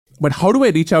but how do I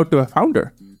reach out to a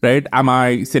founder? Right? Am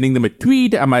I sending them a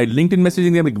tweet? Am I LinkedIn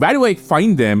messaging them? Like, where do I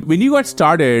find them? When you got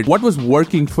started, what was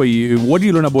working for you? What do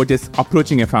you learn about just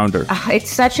approaching a founder?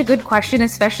 It's such a good question,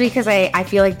 especially because I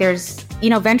feel like there's,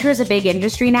 venture is a big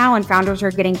industry now and founders are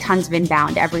getting tons of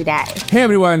inbound every day. Hey,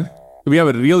 everyone. We have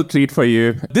a real treat for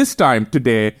you. This time,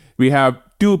 today, we have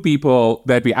two people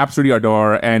that we absolutely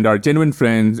adore and are genuine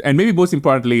friends. And maybe most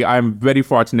importantly, I'm very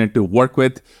fortunate to work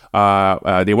with.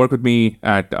 They work with me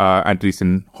at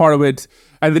Andreessen Horowitz.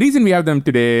 And the reason we have them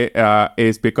today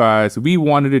is because we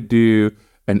wanted to do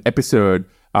an episode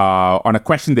on a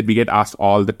question that we get asked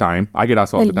all the time. I get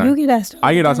asked all the time. You get asked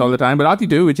I get asked all the time, but Aarti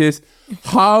too, which is,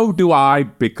 how do I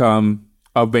become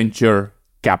a venture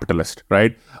capitalist,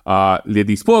 right?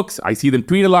 These folks, I see them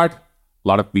tweet a lot. A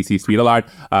lot of VCs tweet a lot.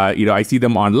 I see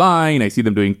them online. I see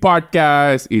them doing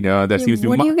podcasts. There seems to be...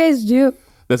 What do you guys do?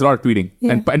 There's a lot of tweeting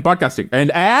and podcasting.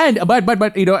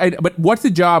 But what's the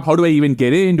job? How do I even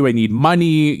get in? Do I need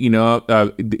money?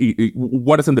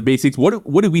 What are some of the basics? What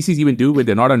do VCs even do when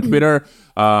they're not on Twitter?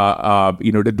 Do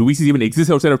VCs even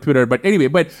exist outside of Twitter? But anyway,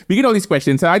 we get all these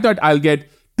questions. And I thought I'll get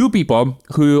two people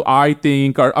who I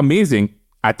think are amazing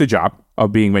at the job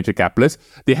of being venture capitalists.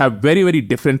 They have very, very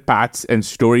different paths and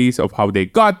stories of how they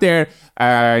got there.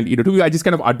 And, I just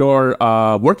kind of adore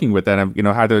working with them.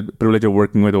 I've, had the privilege of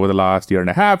working with over the last year and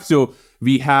a half. So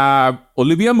we have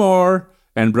Olivia Moore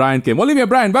and Brian Kim. Olivia,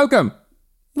 Brian, welcome.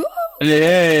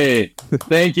 Hey,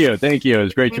 thank you.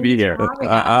 It's great to be here.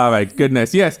 Oh my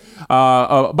goodness, yes.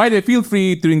 By the way, feel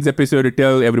free during this episode to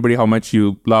tell everybody how much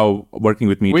you love working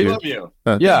with me. We love you.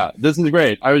 Yeah, this is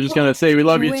great. I was just going to say we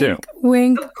love you too.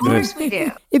 Wink. Of course we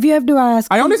do. If you have to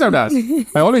ask. I always have to ask.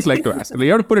 I always like to ask. You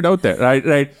have to put it out there,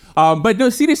 right? But no,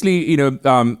 seriously,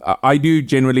 I do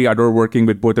generally adore working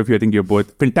with both of you. I think you're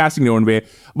both fantastic in your own way.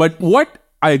 But what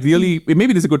I really,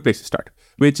 maybe this is a good place to start,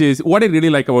 which is what I really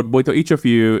like about each of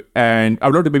you, and I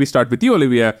would love to maybe start with you,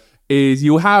 Olivia, is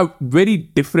you have very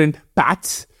different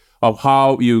paths of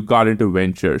how you got into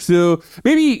venture. So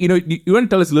maybe, you want to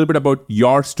tell us a little bit about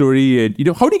your story and,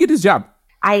 how do you get this job?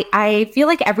 I feel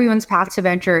like everyone's path to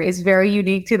venture is very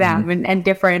unique to them and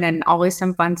different and always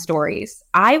some fun stories.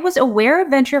 I was aware of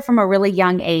venture from a really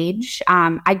young age.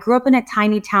 I grew up in a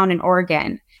tiny town in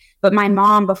Oregon, but my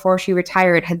mom, before she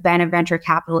retired, had been a venture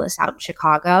capitalist out in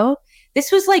Chicago.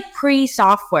 This was like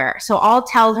pre-software. So I'll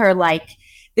tell her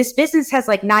this business has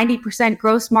 90%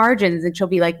 gross margins. And she'll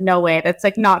be like, no way, that's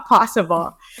not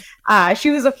possible.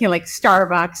 She was looking at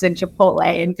Starbucks and Chipotle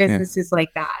and businesses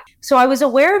like that. So I was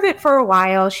aware of it for a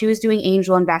while. She was doing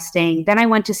angel investing. Then I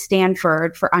went to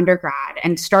Stanford for undergrad,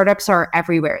 and startups are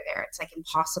everywhere there. It's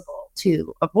impossible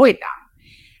to avoid them.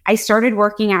 I started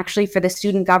working actually for the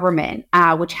student government,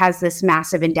 which has this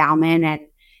massive endowment,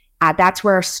 and that's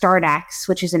where StartX,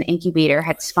 which is an incubator,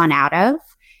 had spun out of.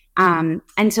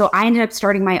 And so I ended up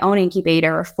starting my own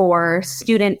incubator for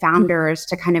student founders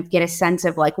to kind of get a sense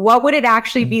of what would it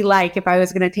actually be like if I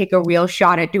was going to take a real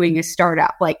shot at doing a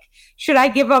startup? Should I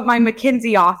give up my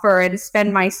McKinsey offer and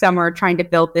spend my summer trying to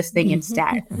build this thing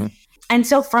instead? And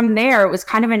so from there, it was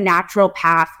kind of a natural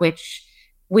path, which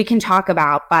we can talk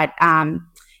about, but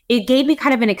it gave me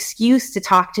kind of an excuse to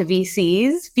talk to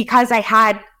VCs because I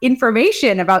had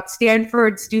information about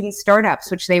Stanford student startups,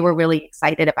 which they were really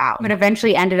excited about. But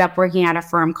eventually ended up working at a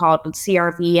firm called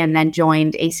CRV and then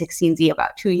joined A16Z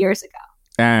about 2 years ago.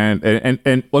 And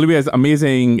Olivia is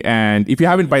amazing. And if you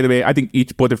haven't, by the way, I think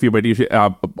both of you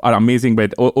are amazing.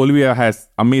 But Olivia has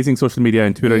amazing social media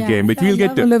and Twitter game, which we'll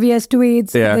get to. Olivia's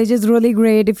tweets, they're just really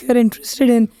great. If you're interested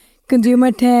in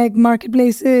consumer tech,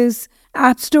 marketplaces,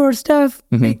 app store stuff,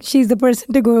 she's the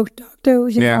person to go talk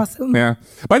to. She's awesome. Yeah.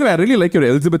 By the way, I really like your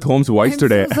Elizabeth Holmes voice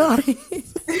today. So sorry.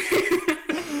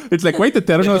 It's quite the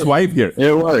Theranos vibe here.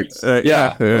 It works.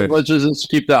 Let's just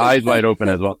keep the eyes wide open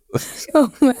as well.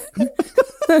 Oh, man.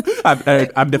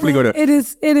 I'm definitely going to. It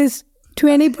is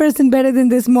 20% better than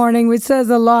this morning, which says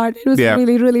a lot. It was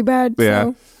really, really bad. Yeah.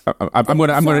 So. I'm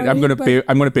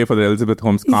gonna pay for the Elizabeth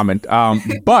Holmes comment,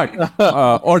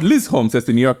 or Liz Holmes, as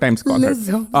the New York Times called her. Liz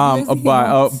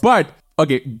Holmes. But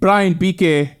okay, Brian,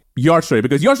 BK, your story,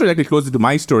 because your story is actually closer to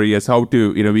my story as how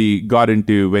to we got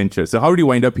into venture. So how did you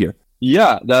wind up here?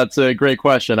 Yeah, that's a great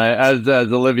question. As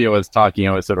Olivia was talking,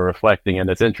 I was sort of reflecting, and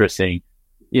it's interesting.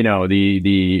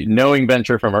 The knowing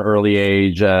venture from an early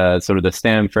age, sort of the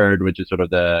Stanford, which is sort of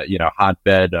the,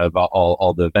 hotbed of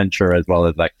all the venture as well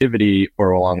as activity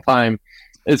for a long time,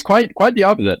 is quite the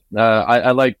opposite.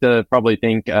 I like to probably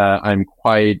think I'm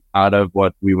quite out of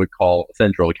what we would call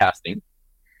central casting.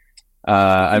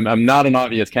 I'm not an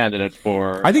obvious candidate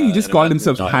for... I think he just called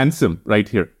himself handsome right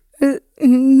here.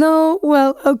 No,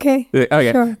 well, okay.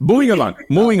 Okay, sure. Moving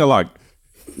along.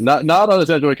 not on the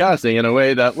central casting in a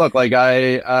way that, look, like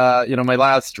my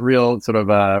last real sort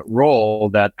of role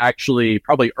that actually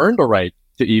probably earned a right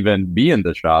to even be in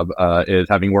this job is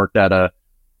having worked at a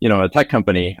tech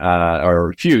company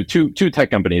or two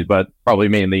tech companies, but probably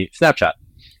mainly Snapchat.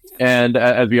 And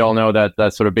as we all know,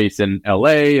 that's sort of based in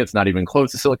LA. It's not even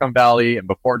close to Silicon Valley. And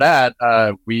before that,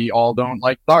 we all don't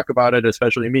like to talk about it,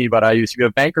 especially me, but I used to be a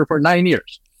banker for 9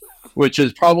 years, which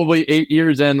is probably 8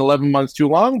 years and 11 months too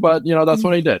long, but that's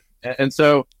what I did. And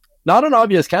so not an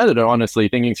obvious candidate, honestly,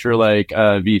 thinking through like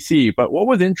VC. But what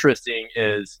was interesting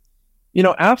is,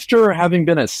 after having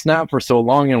been at Snap for so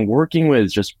long and working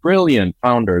with just brilliant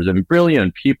founders and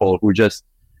brilliant people who just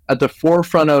at the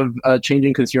forefront of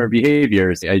changing consumer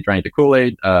behaviors, I drank the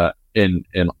Kool-Aid in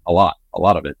a lot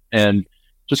of it, and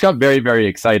just got very, very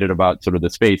excited about sort of the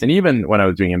space. And even when I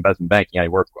was doing investment banking, I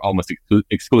worked almost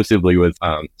exclusively with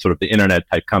sort of the internet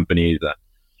type companies.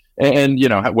 And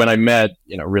when I met,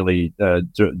 really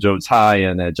Joe Tsai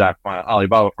and Jack Ma at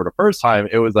Alibaba for the first time,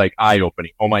 it was like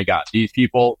eye-opening. Oh my God, these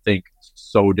people think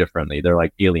so differently. They're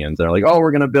like aliens. They're like, oh,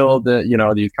 we're going to build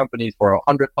these companies for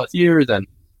 100+ years. And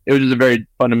it was just a very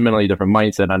fundamentally different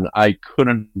mindset. And I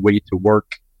couldn't wait to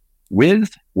work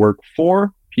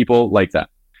for people like that.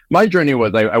 My journey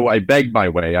was I begged my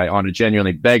way. I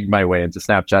genuinely begged my way into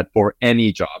Snapchat for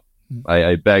any job.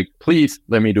 I begged, please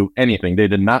let me do anything. They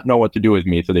did not know what to do with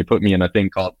me, so they put me in a thing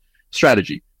called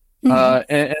strategy.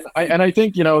 And I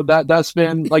think that's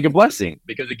been like a blessing,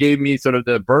 because it gave me sort of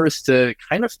the burst to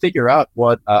kind of figure out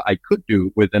what I could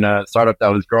do within a startup that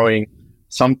was growing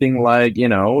something like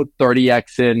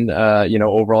 30x in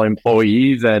overall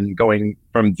employees and going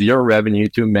from zero revenue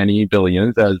to many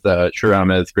billions, as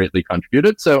Shriram has greatly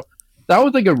contributed. So that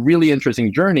was like a really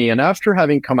interesting journey. And after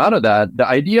having come out of that, the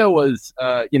idea was,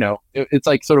 it's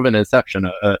like sort of an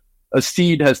inception. A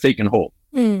seed has taken hold.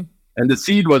 And the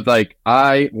seed was like,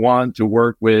 I want to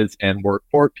work with and work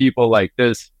for people like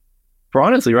this for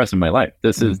honestly the rest of my life.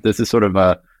 This is sort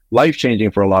of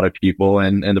life-changing for a lot of people.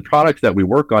 And the products that we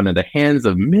work on in the hands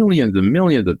of millions and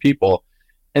millions of people.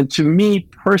 And to me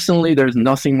personally, there's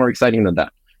nothing more exciting than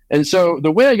that. And so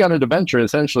the way I got into venture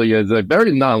essentially is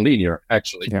very non-linear,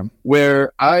 actually,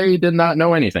 where I did not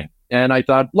know anything. And I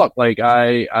thought, look, like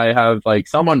I have like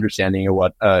some understanding of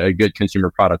what a good consumer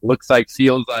product looks like,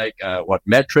 feels like, what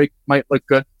metric might look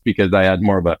good, because I had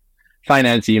more of a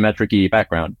finance-y, metric-y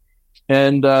background.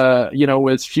 And,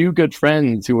 with few good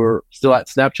friends who were still at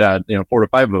Snapchat, 4 to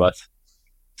 5 of us,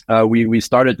 we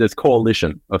started this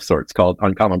coalition of sorts called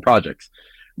Uncommon Projects,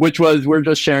 which was, we're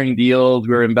just sharing deals.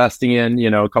 We're investing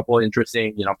in, a couple of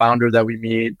interesting, founders that we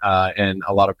meet, and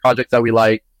a lot of projects that we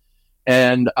like.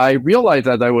 And I realized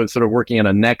as I was sort of working in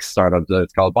a next startup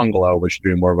that's called Bungalow, which is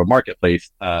doing more of a marketplace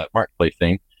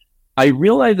thing, I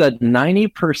realized that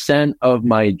 90% of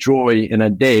my joy in a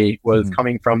day was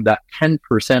coming from that 10%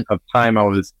 of time I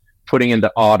was putting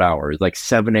into odd hours, like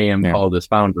 7 a.m. calls as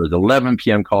founders, 11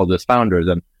 p.m. calls as founders.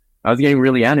 And I was getting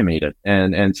really animated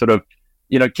and sort of,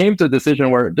 came to a decision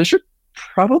where this should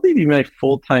probably be my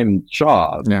full-time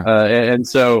job. And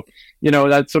so,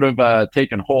 that's sort of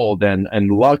taken hold. And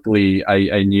luckily,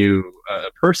 I knew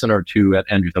a person or two at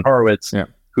Andreessen Horowitz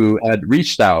who had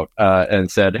reached out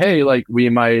and said, hey, like we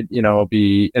might,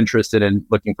 be interested in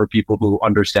looking for people who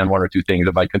understand one or two things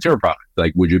about consumer products.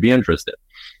 Like, would you be interested?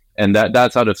 And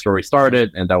that's how the story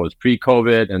started. And that was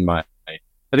pre-COVID. And I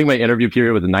think my interview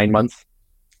period was 9 months.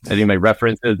 I think my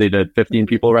references, they did 15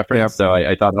 people reference. So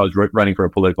I thought I was running for a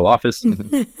political office.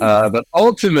 But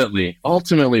ultimately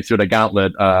through the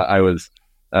gauntlet,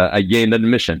 I gained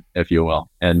admission, if you will.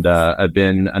 And I've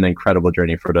been an incredible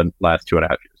journey for the last 2.5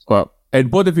 years. Wow. And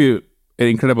both of you are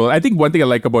incredible. I think one thing I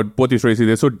like about both your stories is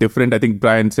they're so different. I think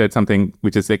Brian said something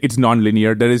which is like, it's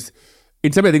non-linear.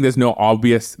 In some way, I think there's no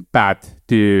obvious path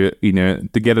to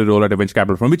get a role at a venture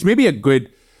capital firm, which may be a good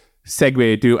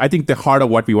segue to, I think, the heart of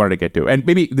what we wanted to get to. And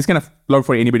maybe this kind of love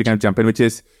for anybody to kind of jump in, which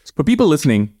is for people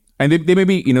listening, and they may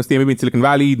be, they may be in Silicon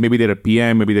Valley, maybe they're a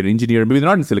PM, maybe they're an engineer, maybe they're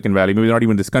not in Silicon Valley, maybe they're not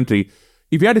even in this country.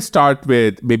 If you had to start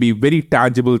with maybe very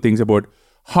tangible things about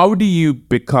how do you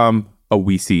become a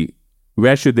VC,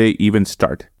 where should they even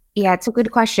start? Yeah, it's a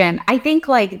good question. I think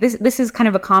like this is kind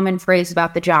of a common phrase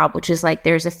about the job, which is like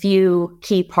there's a few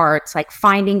key parts, like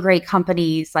finding great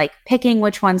companies, like picking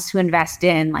which ones to invest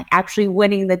in, like actually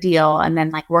winning the deal, and then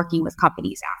like working with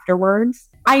companies afterwards.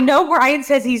 I know Brian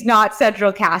says he's not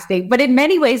central casting, but in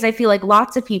many ways, I feel like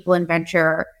lots of people in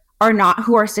venture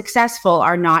who are successful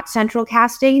are not central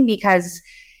casting, because,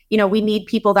 we need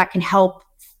people that can help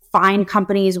find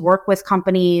companies, work with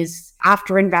companies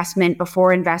after investment,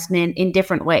 before investment, in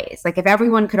different ways. Like if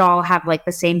everyone could all have like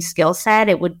the same skill set,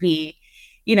 it would be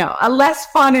a less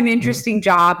fun and interesting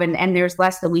job, and there's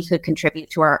less that we could contribute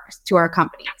to our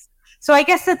companies. So I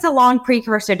guess that's a long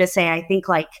precursor to say, I think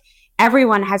like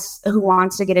everyone who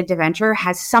wants to get into venture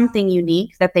has something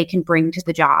unique that they can bring to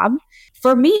the job.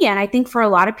 For me, and I think for a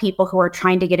lot of people who are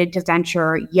trying to get into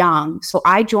venture young, so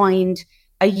I joined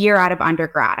a year out of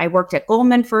undergrad. I worked at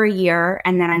Goldman for a year,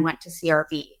 and then I went to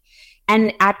CRV.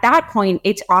 And at that point,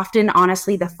 it's often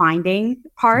honestly the finding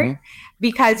part,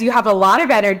 because you have a lot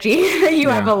of energy, you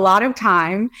have a lot of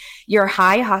time, you're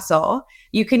high hustle,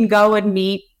 you can go and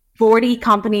meet 40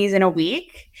 companies in a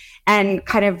week and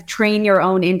kind of train your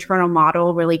own internal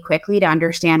model really quickly to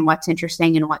understand what's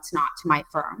interesting and what's not to my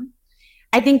firm.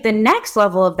 I think the next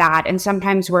level of that, and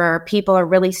sometimes where people are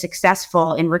really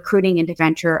successful in recruiting into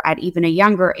venture at even a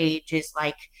younger age, is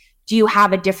like, do you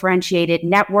have a differentiated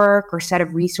network or set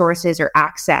of resources or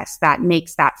access that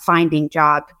makes that finding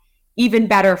job even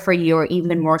better for you or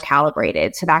even more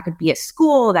calibrated? So that could be a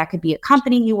school, that could be a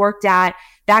company you worked at,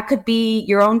 that could be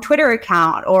your own Twitter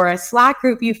account or a Slack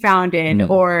group you founded,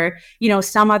 or,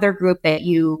 some other group that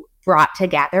you brought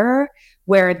together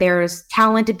where there's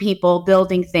talented people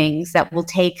building things that will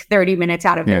take 30 minutes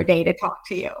out of their day to talk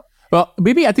to you. Well,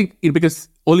 maybe I think because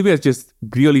Olivia is just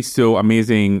really so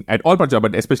amazing at all parts of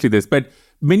it, but especially this. But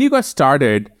when you got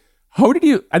started,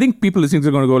 I think people listening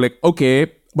are going to go like, okay,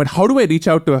 but how do I reach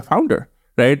out to a founder,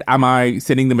 right? Am I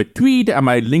sending them a tweet? Am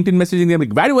I LinkedIn messaging them?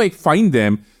 Like, where do I find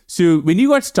them? So when you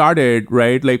got started,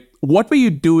 right, like what were you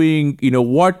doing?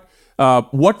 What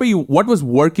was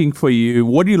working for you?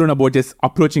 What did you learn about just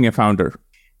approaching a founder?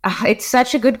 It's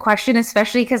such a good question,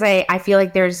 especially because I feel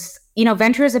like there's,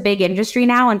 venture is a big industry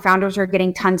now, and founders are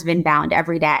getting tons of inbound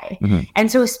every day.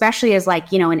 And so especially as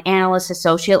like, an analyst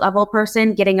associate level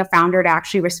person, getting a founder to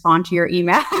actually respond to your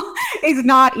email is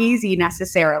not easy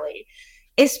necessarily,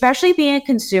 especially being a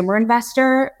consumer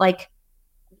investor. Like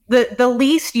the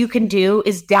least you can do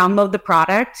is download the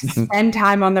product, spend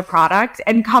time on the product,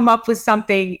 and come up with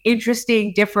something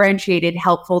interesting, differentiated,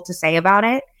 helpful to say about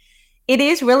it. It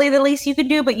is really the least you can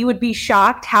do, but you would be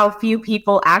shocked how few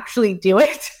people actually do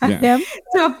it.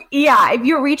 So if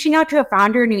you're reaching out to a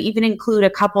founder and you even include a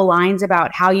couple lines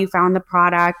about how you found the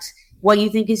product, what you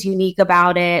think is unique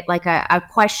about it, like a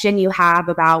question you have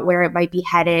about where it might be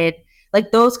headed,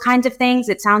 like those kinds of things,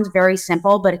 it sounds very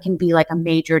simple, but it can be like a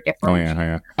major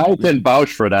difference. I can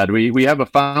vouch for that. We have a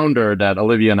founder that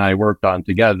Olivia and I worked on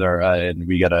together, and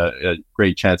we got a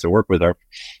great chance to work with her.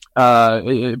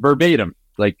 Verbatim.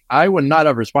 Like, I would not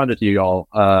have responded to you all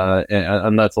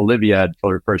unless Olivia had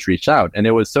first reached out. And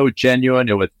it was so genuine.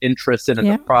 It was interested in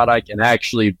the product, and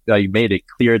actually made it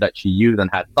clear that she used and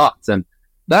had thoughts. And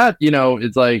that,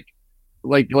 it's like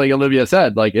Olivia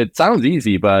said, like, it sounds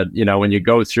easy, but, when you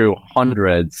go through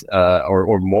hundreds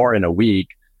or more in a week,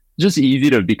 it's just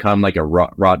easy to become like a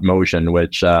rot motion,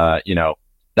 which,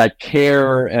 that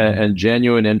care and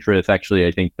genuine interest actually,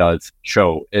 I think, does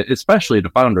show, especially the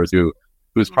founders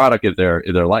whose product is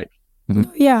their life.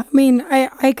 Yeah, I mean,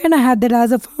 I kind of had that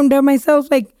as a founder myself.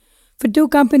 Like, for 2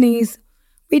 companies,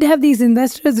 we'd have these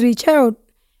investors reach out,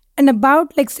 and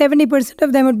about like 70%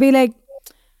 of them would be like,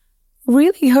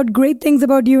 really heard great things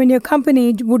about you and your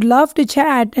company, would love to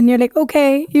chat. And you're like,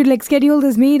 okay, you'd like schedule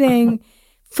this meeting.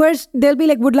 First, they'll be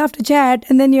like, would love to chat.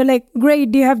 And then you're like,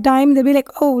 great, do you have time? They'll be like,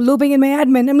 oh, looping in my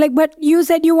admin. I'm like, but you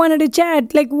said you wanted to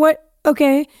chat. Like, what?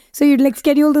 Okay. So you'd like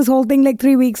schedule this whole thing like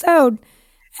 3 weeks out.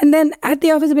 And then at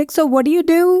the office, I'm like, so what do you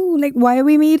do? Like, why are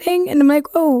we meeting? And I'm like,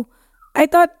 oh, I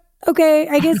thought, okay,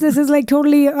 I guess this is like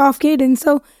totally off cadence.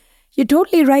 So you're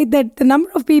totally right that the number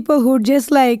of people who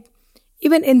just like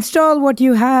even install what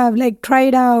you have, like try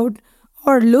it out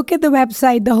or look at the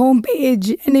website, the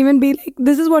homepage, and even be like,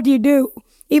 this is what you do.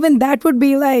 Even that would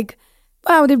be like,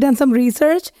 wow, they've done some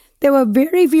research. There were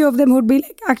very few of them who'd be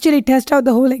like, actually test out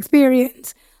the whole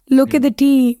experience. Look at the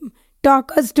team.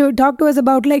 Talk to us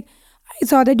about like, I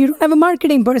saw that you don't have a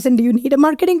marketing person. Do you need a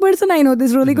marketing person? I know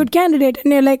this really good candidate.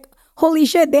 And you're like, holy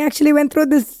shit, they actually went through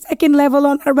this second level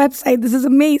on our website. This is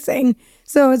amazing.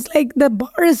 So it's like the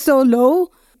bar is so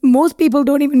low. Most people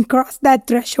don't even cross that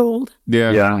threshold.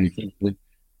 Yeah.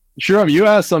 Sure. You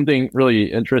asked something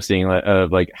really interesting,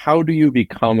 like how do you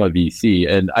become a VC?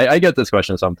 And I get this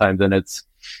question sometimes, and it's,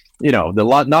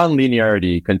 the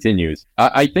non-linearity continues.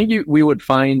 I think we would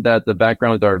find that the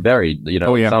backgrounds are varied.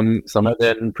 Some have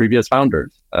been previous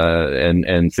founders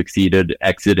and succeeded,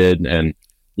 exited, and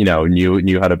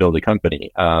knew how to build a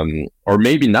company, or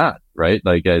maybe not. Right?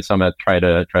 Like some have tried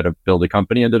to build a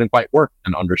company and didn't quite work,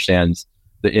 and understands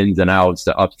the ins and outs,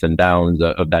 the ups and downs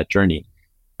of that journey.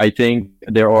 I think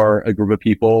there are a group of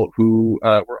people who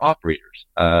were operators,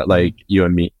 like you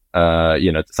and me,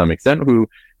 to some extent, who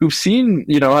who've seen,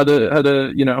 how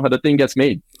the thing gets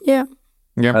made. Yeah.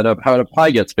 Yeah. How the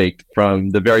pie gets baked from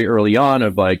the very early on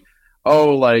of like,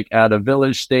 at a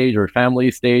village stage or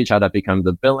family stage, how that becomes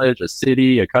a village, a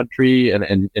city, a country,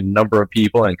 and number of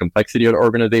people and complexity of the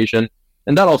organization.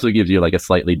 And that also gives you like a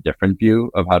slightly different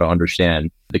view of how to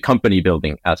understand the company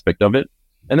building aspect of it.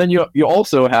 And then you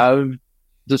also have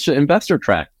this investor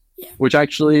track, which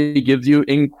actually gives you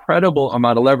incredible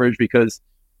amount of leverage because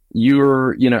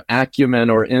your, acumen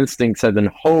or instincts have been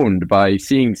honed by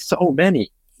seeing so many.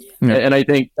 Yeah. And I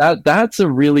think that's a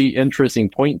really interesting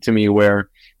point to me where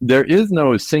there is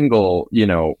no single,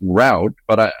 route,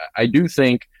 but I do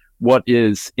think what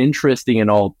is interesting in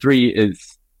all three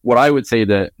is what I would say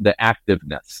the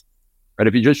activeness, right?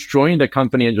 If you just joined a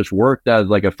company and just worked as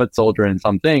like a foot soldier in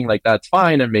something, like that's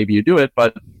fine. And maybe you do it,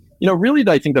 but really,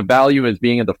 I think the value is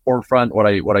being at the forefront. What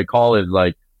I call is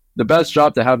like the best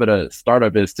job to have at a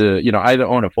startup is to, either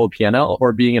own a full P&L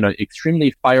or being in an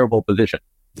extremely fireable position.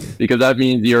 Because that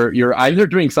means you're either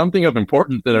doing something of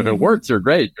importance, and if it works, you're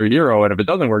great, you're a hero, and if it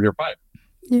doesn't work, you're fine.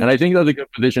 Yeah. And I think that's a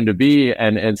good position to be.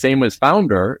 And same as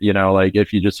founder, like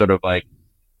if you just sort of like,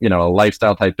 a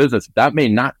lifestyle type business, that may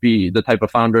not be the type of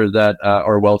founders that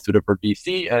are well suited for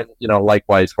VC, and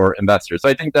likewise for investors. So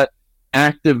I think that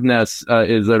activeness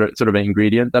is a sort of an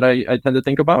ingredient that I tend to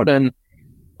think about. And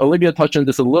Olivia touched on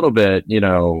this a little bit,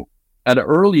 at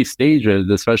early stages,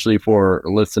 especially for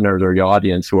listeners or your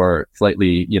audience who are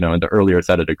slightly, in the earlier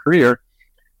side of the career,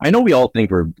 I know we all think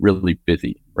we're really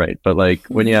busy, right? But like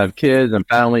when you have kids and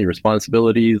family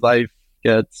responsibilities, life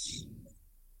gets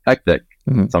hectic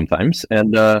sometimes.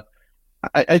 And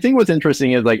I think what's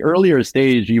interesting is like earlier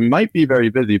stage, you might be very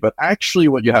busy, but actually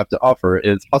what you have to offer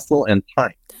is hustle and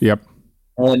time. Yep.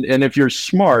 And if you're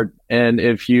smart and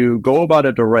if you go about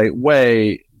it the right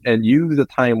way and use the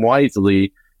time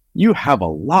wisely, you have a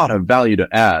lot of value to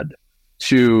add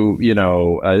to,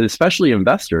 especially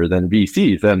investors and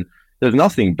VCs. And there's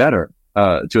nothing better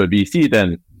to a VC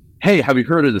than, hey, have you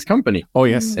heard of this company? Oh,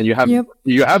 yes. And you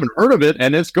haven't heard of it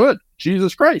and it's good.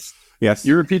 Jesus Christ. Yes.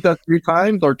 You repeat that 3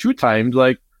 times or 2 times,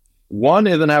 like 1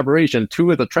 is an aberration,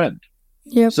 2 is a trend.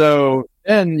 Yep. So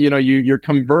then, you're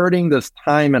converting this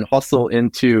time and hustle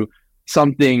into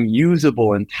something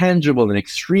usable and tangible and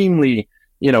extremely,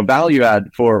 value add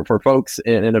for folks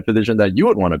in a position that you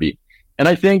would want to be. And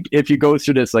I think if you go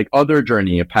through this like other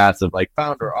journey, a path of like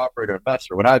founder, operator,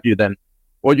 investor, what have you, then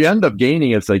what you end up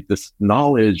gaining is like this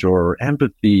knowledge or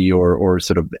empathy or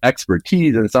sort of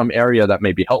expertise in some area that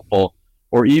may be helpful,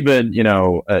 or even,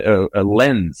 a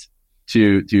lens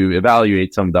to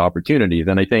evaluate some of the opportunities.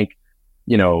 And I think,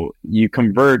 you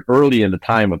convert early in the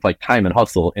time of like time and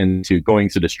hustle into going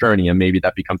through this journey, and maybe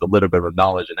that becomes a little bit of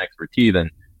knowledge and expertise, and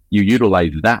you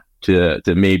utilize that to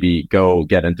maybe go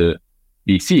get into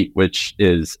VC, which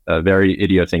is a very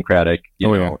idiosyncratic,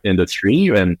 industry,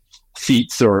 and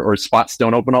seats or spots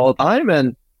don't open all the time.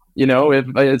 And, if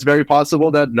it's very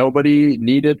possible that nobody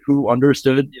needed who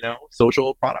understood,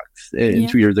 social products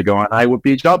 2 years ago, and I would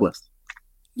be jobless.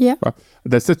 Yeah.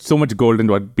 There's so much gold in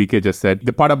what BK just said.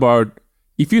 The part about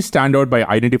if you stand out by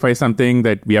identify something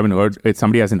that we haven't heard,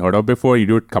 somebody hasn't heard of before, you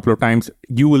do it a couple of times,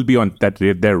 you will be on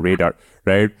their radar,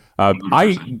 right?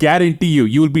 I guarantee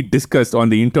you will be discussed on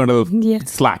the internal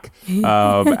Slack.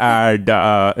 And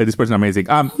this person amazing.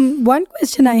 One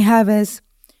question I have is,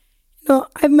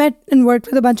 I've met and worked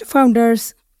with a bunch of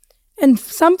founders, and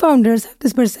some founders have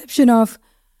this perception of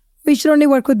we should only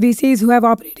work with VCs who have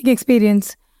operating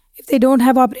experience. If they don't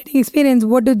have operating experience,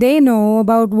 what do they know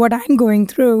about what I'm going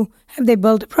through? Have they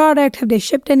built a product? Have they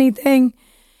shipped anything?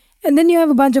 And then you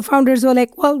have a bunch of founders who are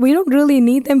like, well, we don't really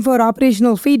need them for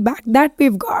operational feedback. That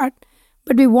we've got.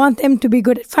 But we want them to be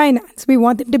good at finance. We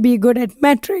want them to be good at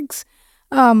metrics.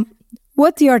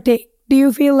 What's your take? Do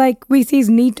you feel like VCs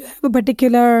need to have a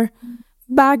particular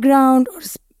background or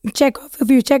check off a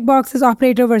few check boxes,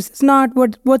 operator versus not?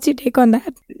 What's your take on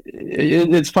that?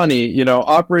 It's funny,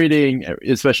 operating,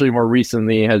 especially more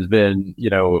recently, has been,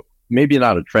 maybe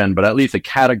not a trend, but at least a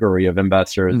category of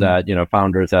investors that,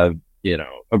 founders have,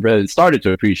 started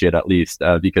to appreciate, at least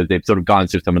because they've sort of gone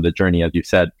through some of the journey, as you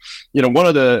said. One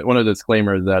of the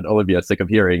disclaimers that Olivia is sick of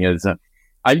hearing is,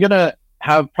 I'm going to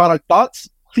have product thoughts.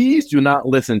 Please do not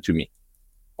listen to me.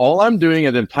 All I'm doing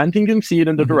is planting some seed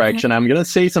in the direction. I'm going to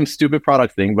say some stupid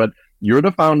product thing, but you're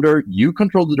the founder. You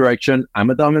control the direction.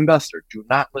 I'm a dumb investor. Do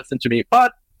not listen to me.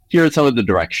 But here's some of the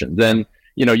directions. Then,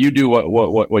 you do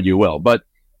what you will. But,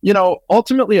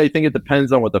 ultimately, I think it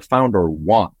depends on what the founder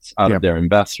wants out of their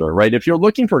investor, right? If you're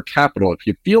looking for capital, if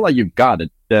you feel like you've got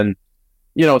it, then,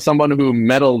 someone who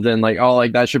meddles in like, oh,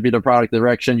 like that should be the product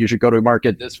direction. You should go to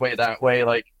market this way, that way,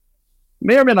 like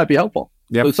may or may not be helpful.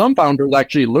 Yep. So some founders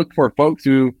actually look for folks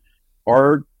who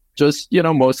are just,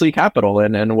 mostly capital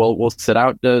and will sit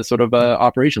out the sort of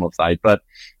operational side. But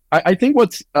I think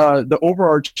what's the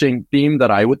overarching theme that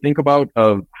I would think about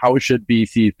of how should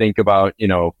VC think about,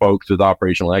 folks with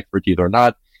operational expertise or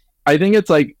not, I think it's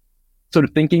like sort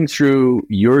of thinking through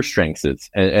your strengths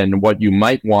and what you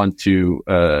might want to,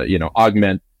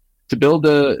 augment to build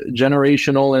a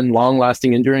generational and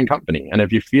long-lasting enduring company. And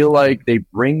if you feel like they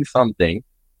bring something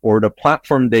or the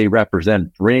platform they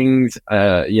represent brings,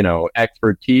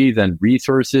 expertise and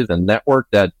resources and network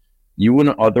that you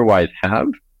wouldn't otherwise have,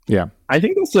 yeah, I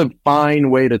think that's a fine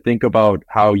way to think about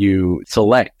how you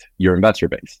select your investor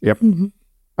base. Yep.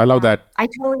 I love that. I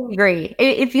totally agree.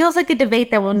 It feels like a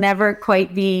debate that will never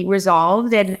quite be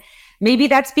resolved. And maybe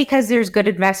that's because there's good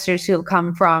investors who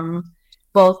come from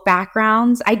both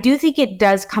backgrounds. I do think it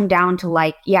does come down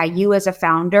to you as a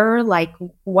founder,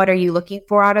 what are you looking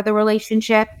for out of the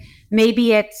relationship?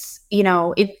 Maybe it's,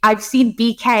 I've seen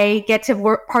BK get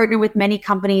to partner with many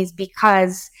companies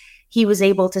because he was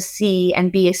able to see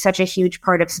and be such a huge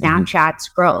part of Snapchat's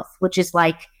growth, which is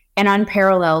an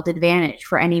unparalleled advantage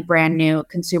for any brand new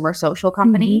consumer social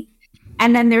company.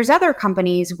 And then there's other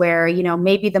companies where,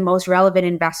 maybe the most relevant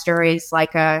investor is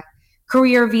a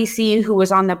career VC who was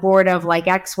on the board of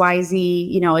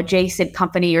XYZ, adjacent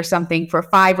company or something for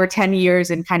 5 or 10 years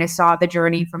and kind of saw the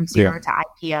journey from zero to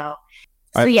IPO.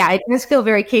 So it does feel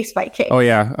very case by case. Oh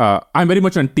yeah, I'm very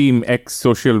much on team X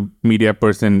social media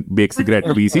person, big cigarette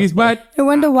VCs, but I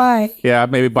wonder why. Yeah,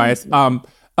 maybe biased.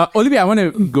 Olivia, I want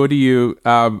to go to you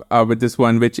with this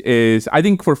one, which is, I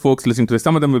think for folks listening to this,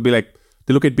 some of them will be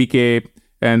they look at BK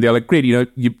and they're like, great,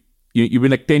 you've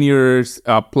been 10 years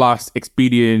plus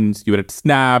experience, you were at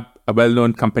Snap, a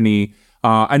well-known company,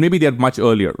 and maybe they're much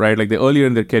earlier, right? They're earlier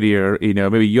in their career,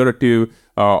 maybe a year or two,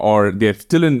 or they're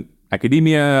still in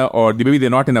academia, or maybe they're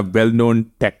not in a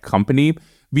well-known tech company.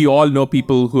 We all know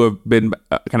people who have been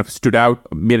kind of stood out,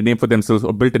 made a name for themselves,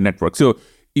 or built a network. So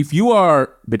if you are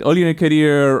a bit early in your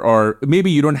career, or maybe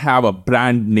you don't have a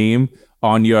brand name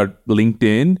on your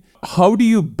LinkedIn, how do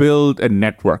you build a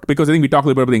network? Because I think we talked a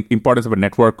little bit about the importance of a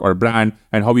network or a brand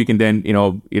and how you can then,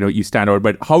 you stand out.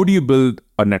 But how do you build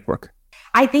a network?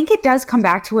 I think it does come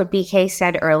back to what BK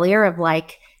said earlier of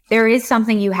there is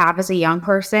something you have as a young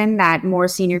person that more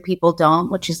senior people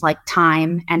don't, which is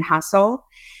time and hustle.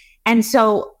 And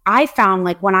so I found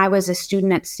when I was a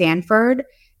student at Stanford,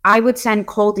 I would send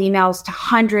cold emails to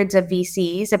hundreds of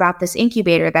VCs about this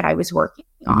incubator that I was working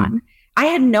on. I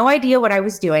had no idea what I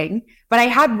was doing, but I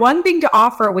had one thing to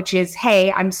offer, which is,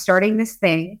 hey, I'm starting this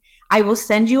thing. I will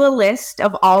send you a list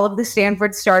of all of the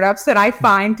Stanford startups that I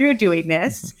find through doing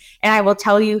this. And I will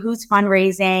tell you who's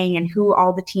fundraising and who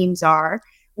all the teams are.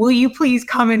 Will you please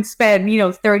come and spend,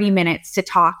 30 minutes to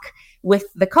talk with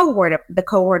the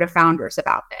cohort of founders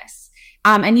about this?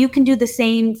 And you can do the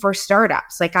same for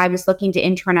startups. I was looking to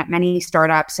intern at many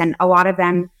startups, and a lot of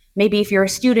them, maybe if you're a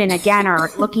student, again, are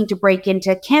looking to break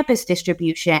into campus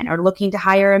distribution or looking to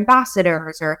hire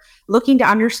ambassadors or looking to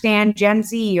understand Gen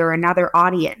Z or another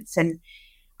audience. And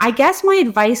I guess my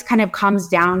advice kind of comes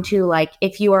down to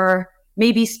if you are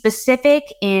maybe specific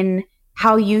in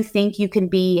how you think you can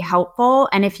be helpful,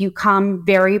 and if you come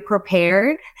very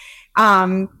prepared,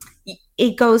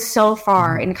 it goes so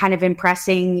far in kind of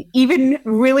impressing even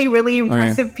really, really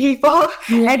impressive people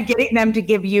and getting them to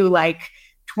give you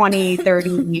 20,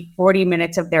 30, 40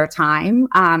 minutes of their time.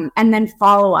 And then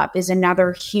follow-up is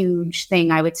another huge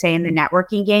thing I would say in the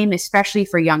networking game, especially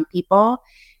for young people.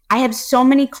 I have so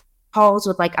many calls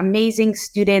with amazing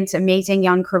students, amazing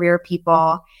young career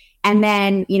people. And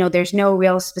then, there's no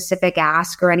real specific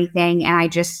ask or anything, and I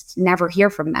just never hear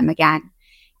from them again.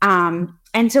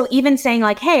 And so even saying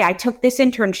hey, I took this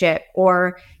internship,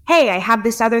 or hey, I have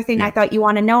this other thing I thought you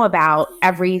want to know about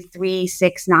every 3,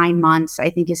 6, 9 months, I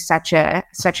think is such a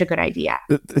good idea.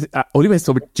 Olivia has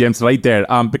so many gems right there,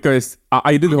 because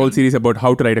I did the whole series about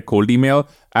how to write a cold email,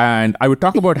 and I would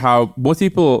talk about how most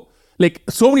people,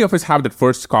 so many of us have that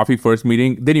first coffee, first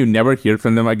meeting, then you never hear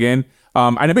from them again.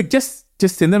 And I'm just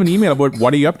send them an email about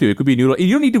what are you up to. It could be you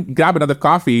don't need to grab another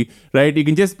coffee, right? You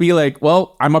can just be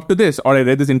well, I'm up to this, or I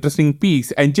read this interesting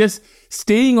piece, and just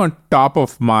staying on top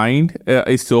of mind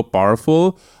is so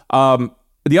powerful. The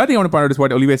other thing I want to point out is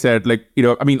what Olivia said.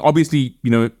 Obviously,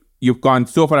 you've gone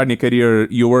so far in your career,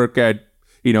 you work at,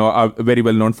 a very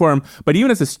well-known firm, but even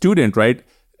as a student, right?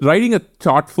 Writing a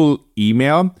thoughtful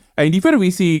email, and if you're a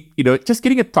VC, just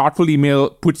getting a thoughtful email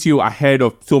puts you ahead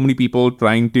of so many people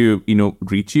trying to,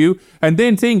 reach you. And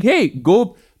then saying, hey,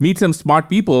 go meet some smart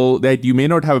people that you may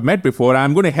not have met before.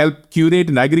 I'm going to help curate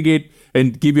and aggregate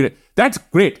and give you. That's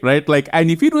great, right? Like, and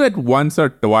if you do that once or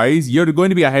twice, you're going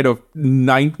to be ahead of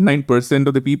 99%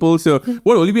 of the people. So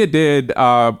what Olivia did,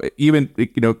 back when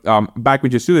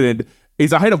she was a student,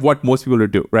 is ahead of what most people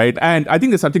would do, right? And I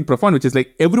think there's something profound, which is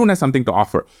like everyone has something to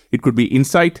offer. It could be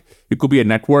insight, it could be a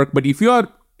network, but if you're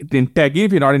in tech,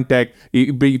 if you're not in tech,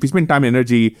 if you spend time and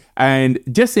energy and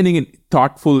just sending a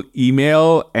thoughtful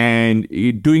email and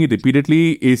doing it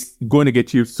repeatedly is going to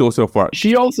get you so far.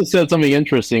 She also said something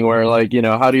interesting where, like,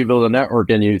 how do you build a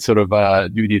network and you sort of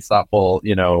do these thoughtful,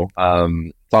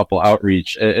 thoughtful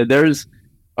outreach. There's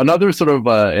another sort of,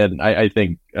 and I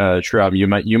think, Shrab,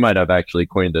 you might have actually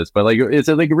coined this, but like it's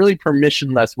a really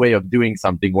permissionless way of doing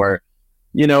something where,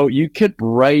 you could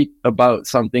write about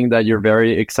something that you're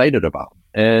very excited about.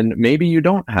 And maybe you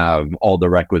don't have all the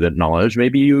requisite knowledge.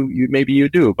 Maybe you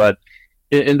do. But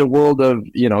in the world of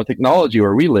technology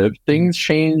where we live, things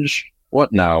change.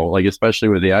 What now? Like especially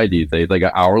with AI these days, like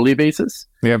an hourly basis.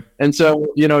 Yeah. And so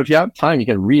if you have time, you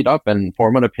can read up and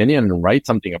form an opinion and write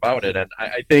something about it. And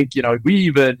I think we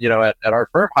even at our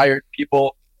firm hired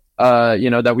people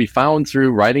that we found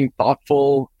through writing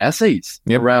thoughtful essays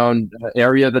around an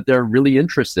area that they're really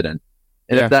interested in.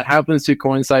 And if that happens to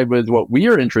coincide with what we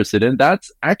are interested in,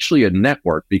 that's actually a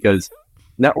network, because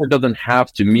network doesn't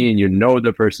have to mean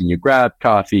the person, you grabbed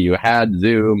coffee, you had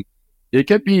Zoom. It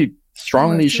could be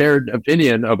strongly shared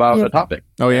opinion about a topic.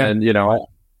 Oh, yeah. And,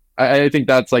 I think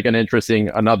that's like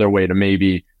another way to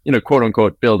maybe, quote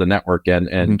unquote, build a network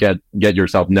and get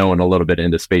yourself known a little bit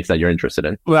in the space that you're interested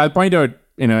in. Well, I'll point out,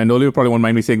 and Olivia probably won't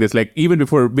mind me saying this, like even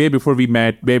way before we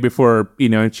met, way before,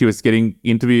 she was getting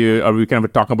interviewed, or we kind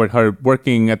of talking about her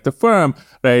working at the firm,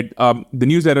 right? The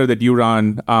newsletter that you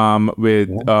run with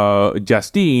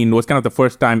Justine was kind of the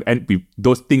first time, and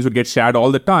those things would get shared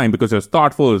all the time because it was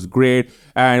thoughtful, it was great.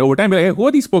 And over time, we're like, hey, who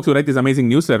are these folks who write this amazing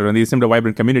newsletter? And they seem to a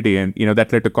vibrant community. And,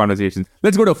 that led to conversations.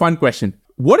 Let's go to a fun question.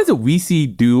 What does a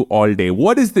VC do all day?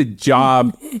 What is the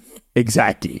job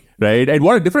exactly, right? And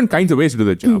what are different kinds of ways to do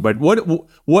the job? But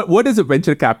what does a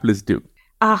venture capitalist do?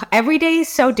 Every day is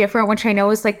so different, which I know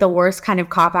is like the worst kind of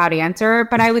cop-out answer.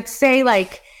 But I would say,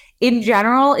 like, in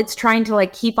general, it's trying to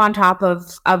like keep on top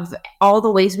of all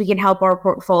the ways we can help our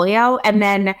portfolio, and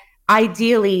then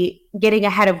ideally getting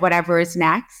ahead of whatever is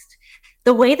next.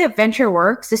 The way that venture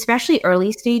works, especially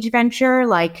early stage venture,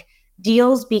 like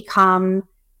deals become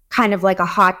kind of like a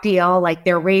hot deal, like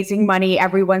they're raising money,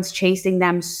 everyone's chasing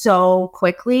them so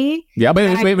quickly. Yeah, but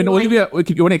Olivia,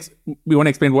 you want to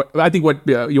explain what I think? What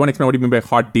you want to explain? What do you mean by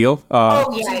hot deal?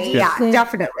 Yeah,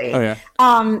 definitely. Oh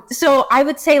yeah. So I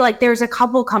would say like there's a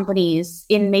couple companies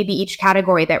in maybe each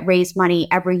category that raise money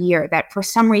every year that for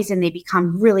some reason they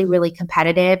become really, really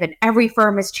competitive, and every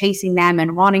firm is chasing them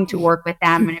and wanting to work with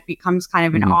them, and it becomes kind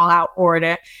of an all-out war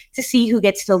to see who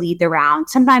gets to lead the round.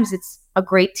 Sometimes it's a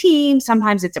great team.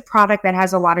 Sometimes it's a product that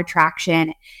has a lot of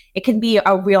traction. It can be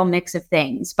a real mix of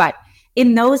things. But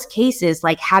in those cases,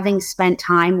 like having spent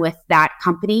time with that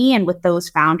company and with those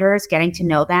founders, getting to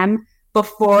know them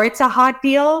before it's a hot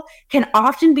deal can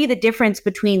often be the difference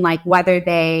between like whether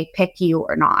they pick you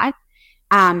or not.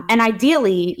 And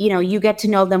ideally, you get to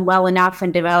know them well enough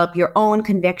and develop your own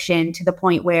conviction to the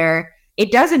point where it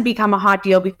doesn't become a hot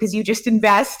deal because you just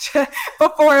invest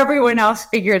before everyone else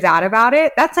figures out about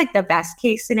it. That's like the best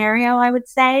case scenario, I would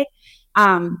say.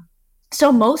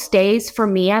 So most days, for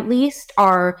me at least,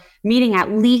 are meeting at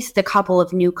least a couple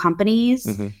of new companies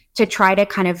to try to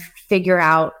kind of figure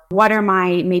out what are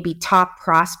my maybe top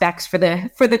prospects for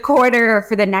the quarter or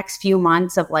for the next few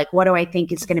months of like, what do I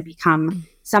think is going to become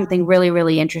something really,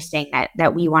 really interesting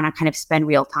that we want to kind of spend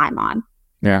real time on.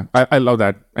 Yeah, I love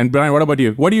that. And Brian, what about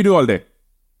you? What do you do all day?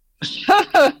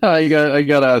 I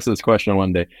gotta ask this question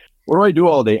one day. What do I do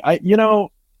all day?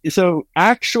 So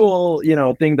actual,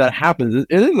 thing that happens,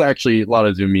 it is actually a lot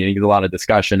of Zoom meetings, a lot of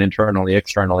discussion internally,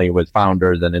 externally with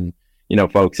founders and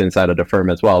folks inside of the firm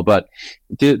as well. But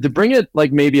to bring it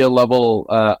like maybe a level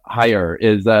higher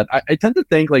is that I tend to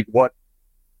think like what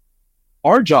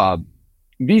our job,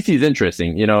 VC is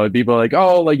interesting. People are like,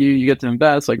 oh, like you get to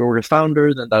invest, like we're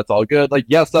founders and that's all good. Like,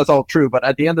 yes, that's all true. But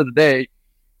at the end of the day,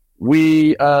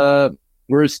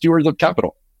 we're stewards of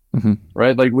capital,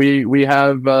 right? Like we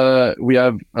have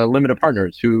limited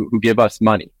partners who give us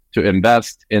money to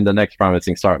invest in the next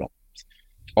promising startup.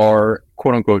 Our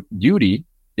quote unquote duty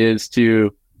is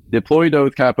to deploy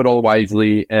those capital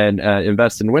wisely and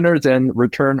invest in winners and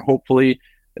return hopefully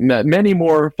many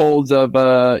more folds of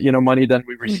money than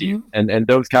we receive, and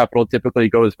those capital typically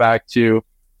goes back to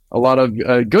a lot of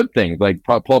good things like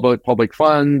public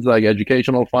funds, like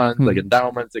educational funds, like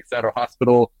endowments, etc.,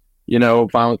 hospital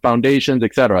foundations,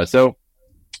 etc. So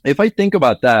if I think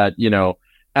about that,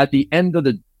 at the end of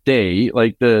the day,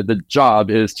 like the job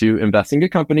is to invest in a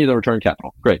company that return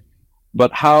capital. Great.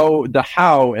 But how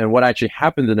and what actually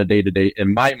happens in a day to day,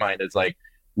 in my mind, is like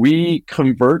we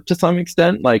convert to some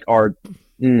extent, like our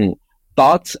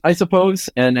thoughts, I suppose.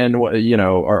 And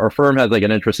our firm has like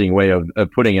an interesting way of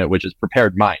putting it, which is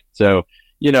prepared mind. So,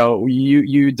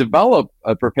 you develop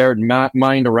a prepared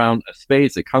mind around a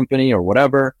space, a company or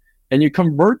whatever, and you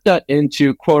convert that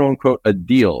into quote unquote a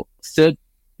deal. Sit,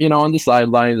 on the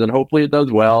sidelines and hopefully it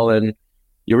does well and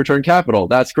you return capital.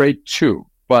 That's great too.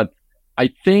 But I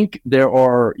think there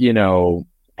are,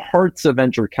 parts of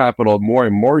venture capital more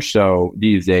and more so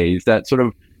these days that sort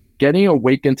of getting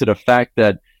awakened to the fact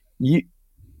that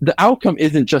the outcome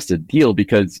isn't just a deal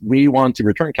because we want to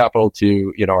return capital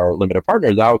to, our limited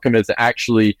partners. The outcome is to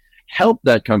actually help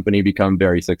that company become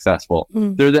very successful.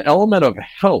 There's an element of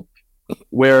help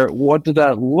where what does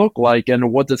that look like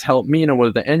and what does help mean and what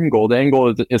is the end goal? The end goal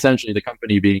is essentially the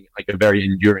company being like a very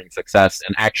enduring success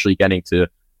and actually getting to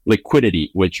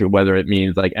liquidity, which whether it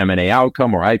means like M&A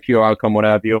outcome or IPO outcome, what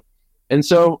have you. And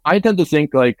so I tend to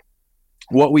think like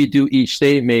what we do each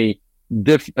day may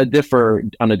differ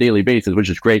on a daily basis, which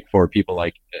is great for people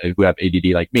like who have ADD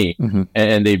like me.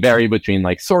 And they vary between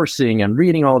like sourcing and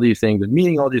reading all these things and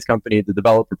meeting all these companies to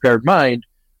develop prepared mind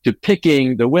to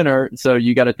picking the winner. So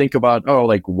you got to think about,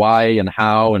 like why and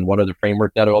how and what are the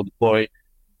framework that I'll deploy.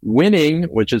 Winning,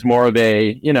 which is more of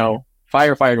a,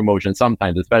 firefighter motion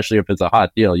sometimes, especially if it's a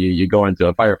hot deal, you go into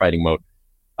a firefighting mode.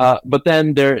 But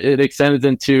then it extends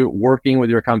into working with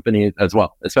your company as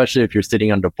well, especially if you're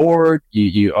sitting on the board,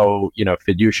 you owe,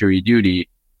 fiduciary duty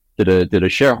to the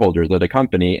shareholders of the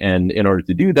company. And in order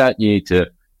to do that, you need to,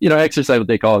 exercise what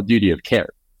they call duty of care.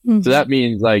 So that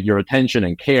means like your attention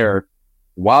and care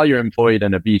while you're employed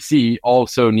in a VC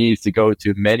also needs to go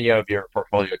to many of your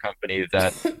portfolio companies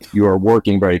that you are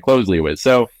working very closely with.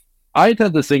 So I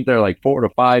tend to think there are like 4 to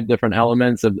 5 different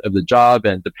elements of the job.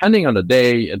 And depending on the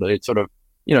day, it sort of,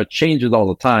 changes all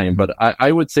the time. But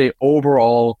I would say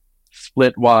overall,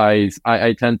 split wise,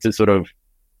 I tend to sort of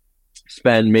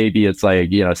spend maybe it's like,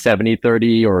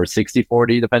 70-30 or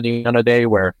 60-40, depending on the day,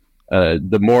 where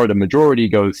the majority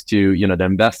goes to, the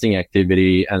investing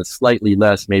activity and slightly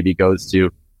less maybe goes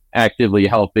to actively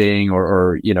helping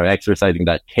or exercising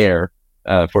that care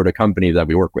for the companies that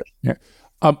we work with. Yeah.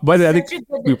 But I think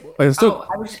I was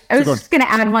just going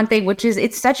to add one thing, which is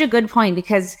it's such a good point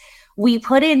because we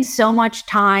put in so much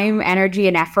time, energy,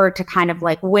 and effort to kind of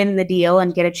like win the deal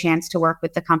and get a chance to work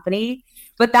with the company.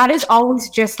 But that is always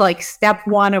just like step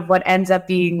one of what ends up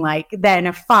being like then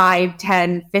a 5,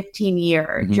 10, 15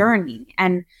 year journey.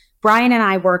 And Brian and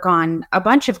I work on a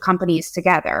bunch of companies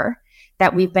together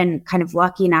that we've been kind of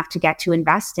lucky enough to get to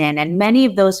invest in. And many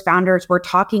of those founders we're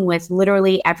talking with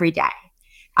literally every day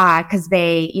because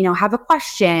they, have a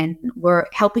question. We're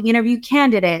helping interview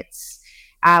candidates.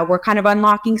 We're kind of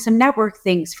unlocking some network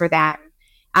things for them.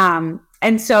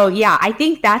 And so, yeah, I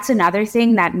think that's another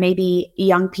thing that maybe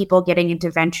young people getting into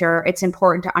venture, it's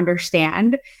important to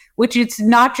understand, which it's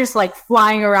not just like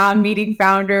flying around meeting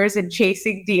founders and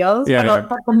chasing deals. But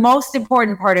the most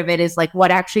important part of it is like what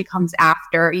actually comes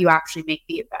after you actually make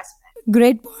the investment.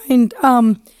 Great point.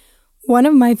 One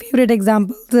of my favorite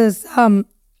examples is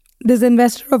this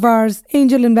investor of ours,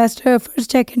 angel investor, first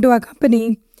checked into our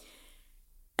company.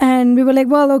 And we were like,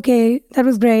 well, okay, that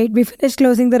was great. We finished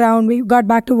closing the round. We got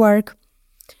back to work.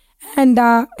 And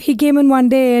he came in one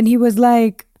day and he was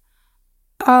like,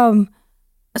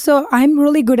 so I'm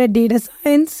really good at data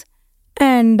science.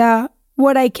 And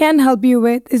what I can help you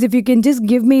with is if you can just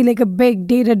give me like a big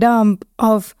data dump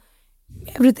of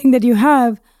everything that you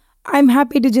have, I'm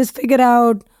happy to just figure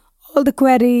out all the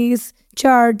queries,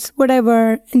 charts,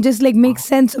 whatever, and just like make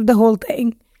sense of the whole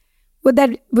thing. Would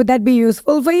that be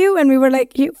useful for you? And we were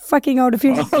like, you fucking out of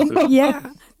your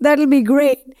yeah, that'll be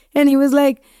great. And he was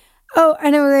like, oh,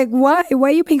 and I was like, why? Why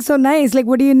are you being so nice? Like,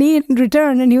 what do you need in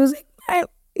return? And he was like,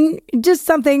 just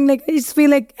something like, I just feel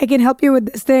like I can help you with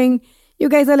this thing. You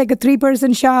guys are like a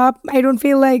 3-person shop. I don't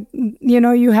feel like,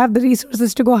 you have the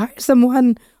resources to go hire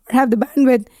someone or have the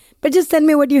bandwidth, but just send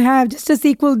me what you have, just a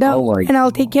SQL dump and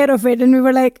I'll take care of it. And we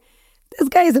were like, this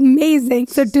guy is amazing.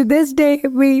 So to this day,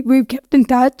 we've kept in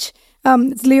touch.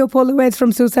 It's Leo Polowitz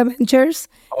from Susa Ventures.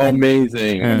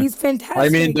 Amazing. And he's fantastic. I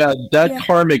mean, that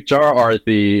karmic jar,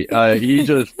 Arthi, he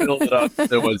just filled it up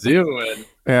to wazoo.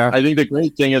 And I think the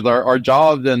great thing is our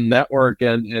jobs and network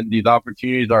and these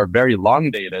opportunities are very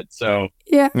long dated. So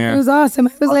yeah, it was awesome.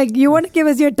 I was like, you want to give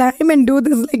us your time and do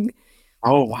this like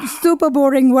Oh, wow. super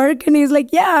boring work. And he's like,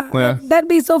 yeah, that'd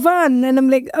be so fun. And I'm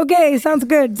like, okay, sounds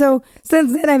good. So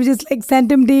since then, I've just like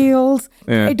sent him deals,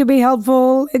 tried to be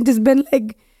helpful, and just been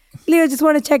like, Leo, just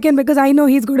want to check in because I know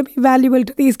he's going to be valuable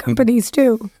to these companies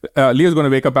too. Leo's going to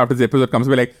wake up after this episode comes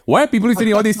and be like, why are people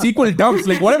sending all these SQL dumps?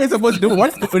 Like, what am I supposed to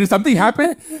do? Did something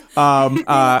happen?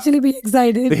 Actually be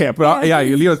excited. Yeah,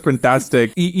 Leo's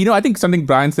fantastic. I think something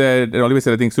Brian said, and Oliver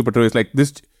said, I think super true, is like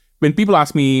this. When people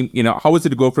ask me, how is it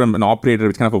to go from an operator,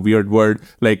 which is kind of a weird word,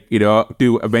 like,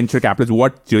 to a venture capitalist,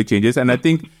 what really changes? And I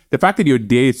think the fact that your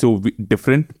day is so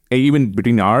different, even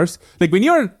between hours, like when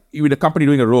you're with a company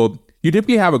doing a role, you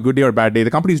typically have a good day or a bad day. The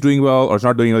company is doing well or it's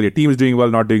not doing well. Your team is doing well,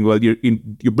 not doing well.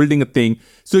 You're building a thing.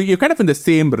 So you're kind of in the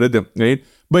same rhythm, right?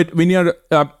 But when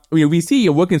we see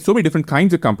you're working in so many different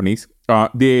kinds of companies.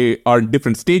 They are in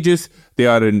different stages. They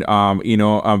are in,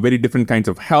 very different kinds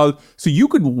of health. So you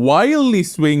could wildly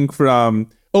swing from,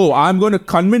 I'm going to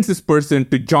convince this person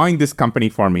to join this company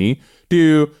for me,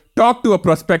 to talk to a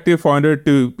prospective founder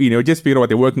to, just figure out what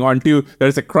they're working on, to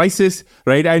there's a crisis,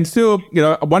 right? And so,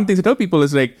 one thing to tell people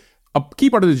is like, a key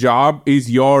part of the job is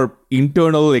your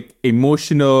internal, like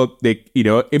emotional, like,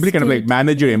 ability kind of like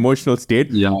manage your emotional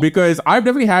state. Yeah. Because I've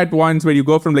definitely had ones where you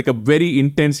go from like a very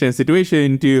intense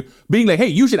situation to being like, hey,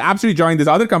 you should absolutely join this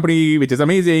other company, which is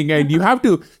amazing. And you have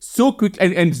to so quick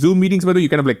and Zoom meetings, whether you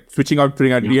kind of like switching out,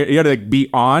 you have to like be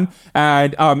on.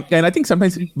 And I think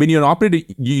sometimes when you're an operator,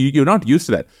 you're not used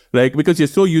to that, like, because you're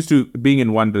so used to being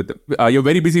in one rhythm. You're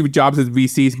very busy with jobs as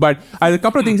VCs, but there's a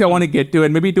couple of things I want to get to,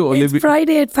 and maybe to Olivia. It's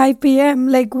Friday at 5 p.m.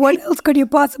 Like, what else could you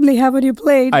possibly have on your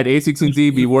plate? At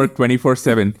A16Z, we work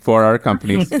 24/7 for our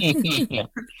companies.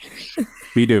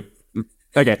 We do.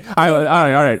 Okay. All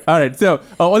right. So,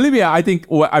 Olivia, I think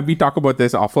we talk about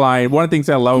this offline. One of the things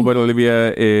I love about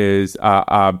Olivia is,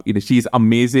 she's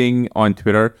amazing on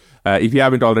Twitter. If you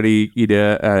haven't already,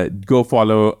 go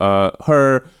follow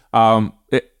her.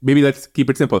 Maybe let's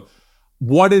keep it simple.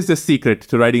 What is the secret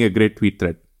to writing a great tweet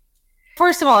thread?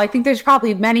 First of all, I think there's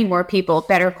probably many more people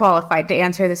better qualified to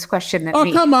answer this question than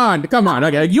me. Oh, come on.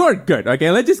 Okay, you're good. Okay,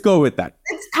 let's just go with that.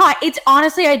 It's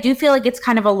honestly, I do feel like it's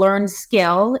kind of a learned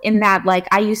skill in that, like,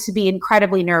 I used to be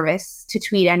incredibly nervous to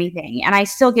tweet anything, and I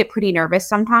still get pretty nervous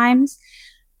sometimes.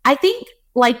 I think,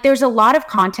 like, there's a lot of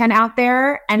content out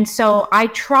there, and so I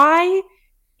try,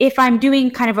 if I'm doing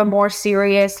kind of a more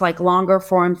serious, like, longer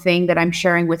form thing that I'm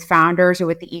sharing with founders or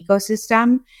with the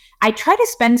ecosystem, I try to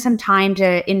spend some time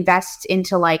to invest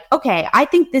into like, okay, I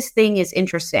think this thing is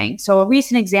interesting. So a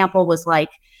recent example was like,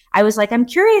 I'm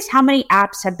curious how many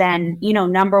apps have been,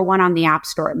 number one on the App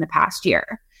Store in the past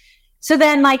year. So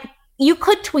then, like, you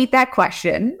could tweet that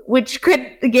question, which could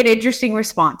get interesting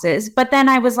responses. But then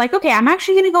I was like, okay, I'm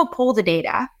actually going to go pull the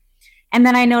data. And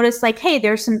then I noticed like, hey,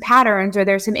 there's some patterns or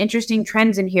there's some interesting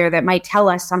trends in here that might tell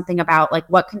us something about like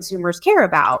what consumers care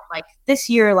about, like this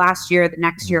year, last year, the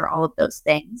next year, all of those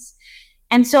things.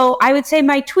 And so I would say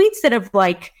my tweets that have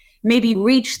like maybe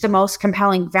reached the most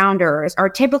compelling founders are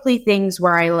typically things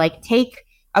where I like take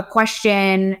a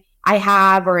question I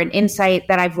have or an insight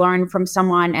that I've learned from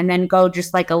someone and then go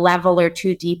just like a level or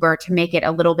two deeper to make it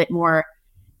a little bit more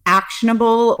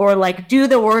actionable or like do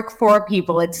the work for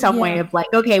people in some way of like,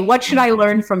 okay, what should I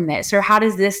learn from this? Or how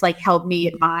does this like help me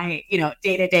in my,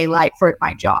 day-to-day life for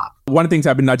my job? One of the things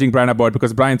I've been nudging Brian about,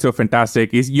 because Brian's so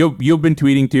fantastic, is you've been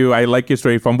tweeting too. I like your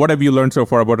story. From what have you learned so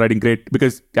far about writing great?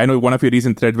 Because I know one of your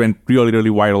recent threads went really, really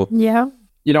viral. Yeah.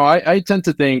 I tend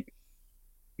to think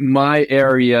my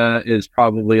area is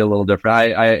probably a little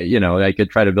different. I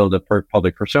could try to build a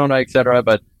public persona, etc.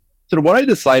 But sort of what I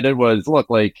decided was, look,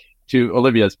 like, to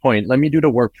Olivia's point, let me do the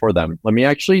work for them. Let me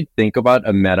actually think about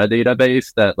a meta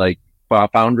database that like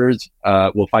founders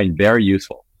will find very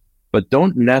useful, but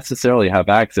don't necessarily have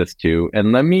access to.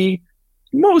 And let me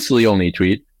mostly only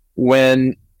tweet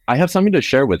when I have something to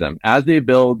share with them as they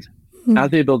build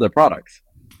their products.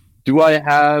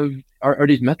 Are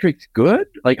these metrics good?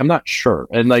 Like, I'm not sure.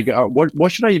 And like,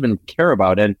 what should I even care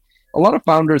about? And a lot of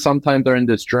founders sometimes are in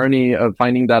this journey of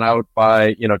finding that out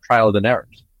by, trial and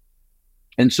errors.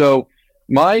 And so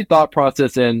my thought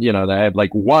process, and I have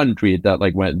like one tweet that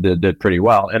like did pretty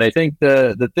well. And I think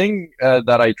the thing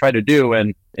that I try to do,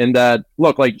 and in that,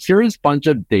 look, like, here's a bunch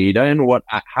of data and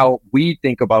how we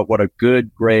think about what a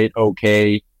good, great,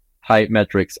 okay type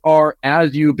metrics are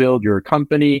as you build your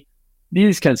company.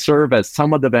 These can serve as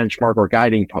some of the benchmark or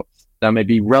guiding posts that may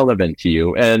be relevant to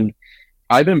you. And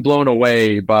I've been blown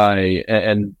away by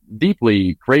and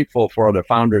deeply grateful for the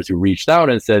founders who reached out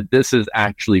and said, this is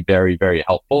actually very, very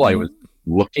helpful. I was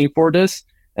looking for this.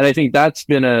 And I think that's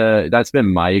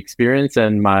been my experience,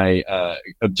 and my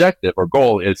objective or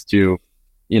goal is to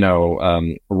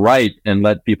write and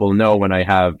let people know when I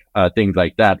have things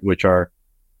like that, which are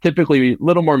typically a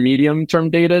little more medium-term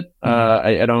dated.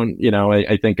 I don't,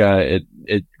 I think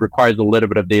it requires a little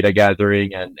bit of data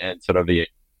gathering and sort of the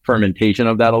fermentation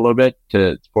of that a little bit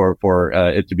for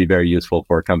it to be very useful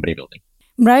for company building.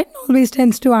 Brian always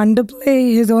tends to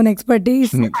underplay his own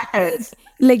expertise.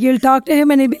 Like you'll talk to him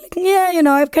and he'll be like, yeah,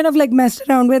 I've kind of like messed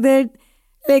around with it.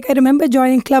 Like I remember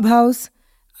joining Clubhouse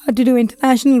to do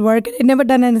international work. I'd never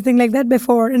done anything like that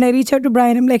before. And I reach out to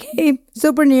Brian. I'm like, hey,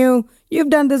 super new.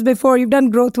 You've done this before. You've done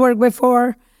growth work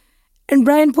before. And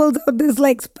Brian pulls out this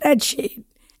like spreadsheet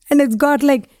and it's got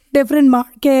like different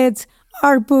markets,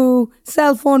 ARPU,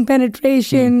 cell phone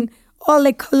penetration, all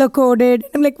like color coded.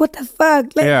 I'm like, what the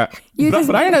fuck? Like, yeah.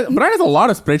 Brian has a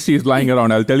lot of spreadsheets lying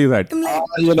around. I'll tell you that. I'm like,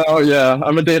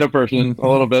 I'm a data person a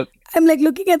little bit. I'm like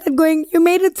looking at that going, you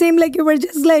made it seem like you were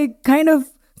just like kind of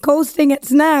coasting at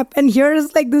Snap. And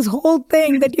here's like this whole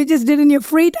thing that you just did in your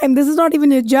free time. This is not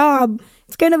even your job.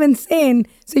 It's kind of insane.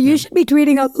 So you should be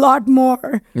tweeting a lot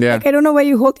more. Yeah. Like, I don't know why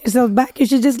you hold yourself back. You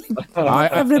should just like put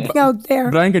everything out there.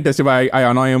 Brian can testify. I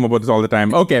annoy him about this all the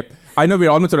time. Okay. I know we're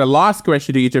almost at our last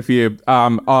question to each of you.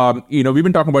 We've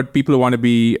been talking about people who want to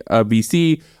be a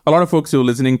VC. A lot of folks who are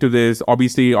listening to this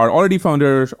obviously are already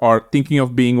founders or thinking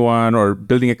of being one or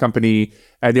building a company,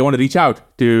 and they want to reach out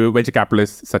to venture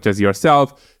capitalists such as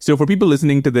yourself. So for people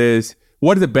listening to this,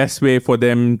 what is the best way for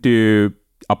them to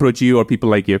approach you or people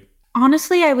like you?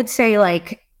 Honestly, I would say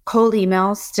like cold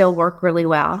emails still work really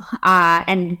well,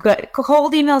 and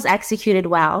cold emails executed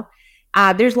well.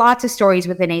 There's lots of stories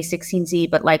within A16Z,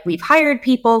 but like we've hired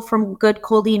people from good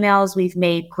cold emails. We've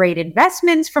made great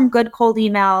investments from good cold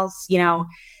emails.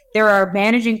 There are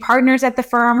managing partners at the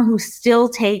firm who still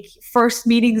take first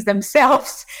meetings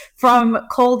themselves from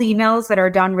cold emails that are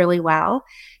done really well.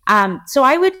 So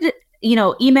I would,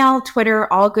 email,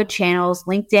 Twitter, all good channels,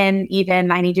 LinkedIn,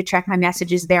 even I need to check my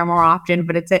messages there more often,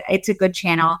 but it's a good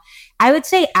channel. I would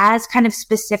say as kind of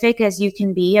specific as you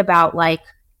can be about like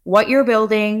what you're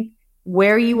building,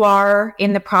 where you are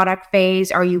in the product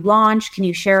phase. Are you launched? Can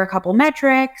you share a couple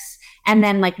metrics? And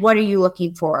then like, what are you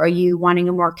looking for? Are you wanting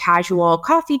a more casual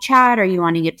coffee chat? Are you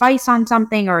wanting advice on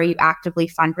something? Or are you actively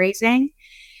fundraising?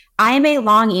 I am a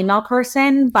long email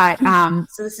person, but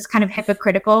so this is kind of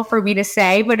hypocritical for me to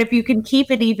say, but if you can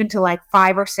keep it even to like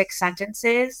 5 or 6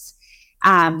 sentences,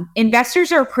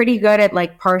 investors are pretty good at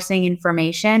like parsing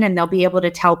information, and they'll be able to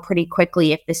tell pretty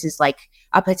quickly if this is like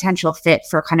a potential fit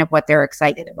for kind of what they're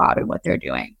excited about and what they're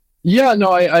doing. Yeah,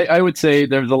 no, I would say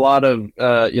there's a lot of,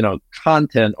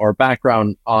 content or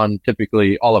background on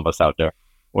typically all of us out there,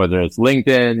 whether it's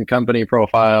LinkedIn, company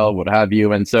profile, what have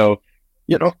you. And so,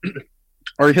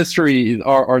 our histories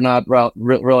are not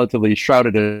relatively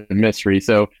shrouded in mystery.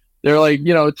 So they're like,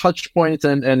 touch points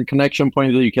and connection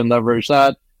points that you can leverage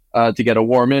that to get a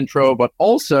warm intro. But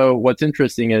also what's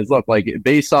interesting is, look, like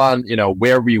based on,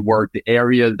 where we work, the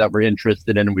areas that we're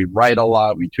interested in, we write a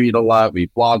lot, we tweet a lot, we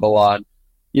blog a lot.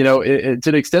 To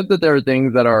the extent that there are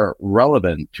things that are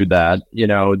relevant to that,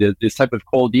 this type of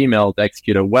cold email to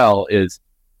execute it well is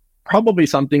probably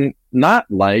something not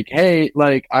like, hey,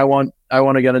 like I want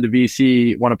to get into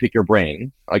VC, want to pick your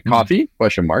brain, like coffee, ?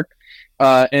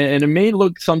 And it may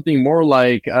look something more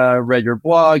like, read your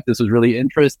blog. This was really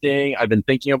interesting. I've been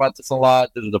thinking about this a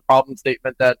lot. This is a problem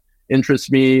statement that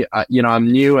interests me.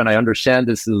 I'm new and I understand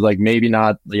this is like maybe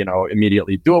not,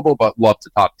 immediately doable, but love to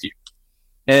talk to you.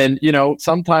 And,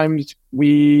 sometimes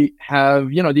we have,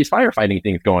 these firefighting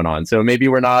things going on. So maybe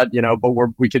we're not, but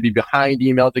we could be behind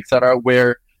emails, et cetera,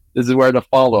 where this is where the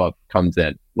follow-up comes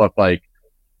in. Look, like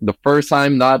the first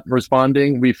time not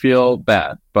responding, we feel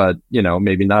bad, but,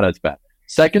 maybe not as bad.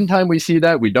 Second time we see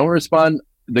that, we don't respond,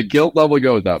 the guilt level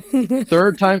goes up.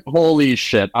 Third time, holy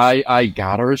shit, I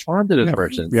gotta respond to this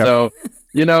person. Yep. So,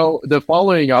 the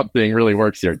following up thing really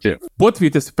works here too. Both of you,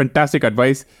 this is fantastic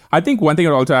advice. I think one thing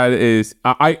I'd also add is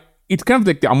it's kind of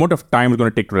like the amount of time it's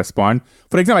going to take to respond.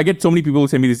 For example, I get so many people who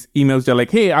send me these emails. They're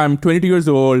like, hey, I'm 22 years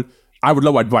old. I would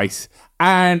love advice.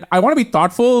 And I want to be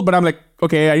thoughtful, but I'm like,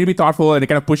 okay, I need to be thoughtful, and I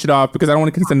kind of push it off because I don't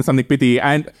want to send something pithy.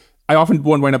 And I often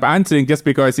won't wind up answering just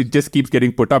because it just keeps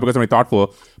getting put up because I'm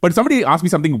thoughtful. But if somebody asks me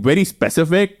something very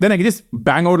specific, then I can just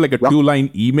bang out like a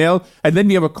 2-line email, and then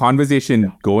we have a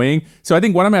conversation going. So I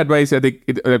think one of my advice, like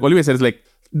Olivier said, is like,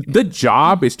 the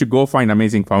job is to go find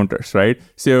amazing founders, right?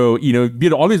 So,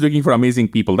 we're always looking for amazing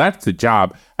people. That's the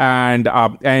job. And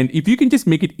if you can just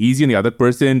make it easy on the other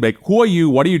person, like, who are you?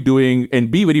 What are you doing?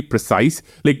 And be very precise.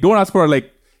 Like, don't ask for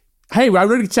like, hey, we're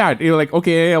ready to chat. You're like,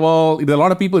 okay, well, there's a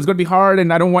lot of people. It's going to be hard,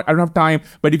 and I don't have time.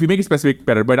 But if you make it specific,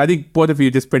 better. But I think both of you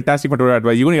just fantastic for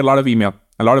advice. You're going to get a lot of email.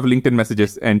 a lot of LinkedIn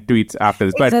messages and tweets after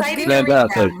this. But Excited to read them.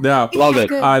 Fantastic. yeah, Love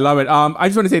it. I love it. I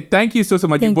just want to say thank you so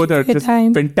much. Thank You both you are for your just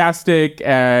time. fantastic,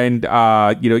 and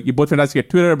you're both fantastic at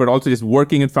Twitter, but also just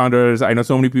working at Founders. I know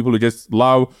so many people who just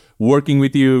love working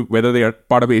with you, whether they are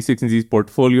part of A16Z's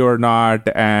portfolio or not.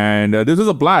 And this was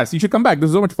a blast. You should come back. This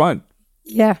was so much fun.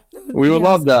 Yeah. We would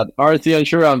love that. Arti and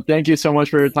Shriram, thank you so much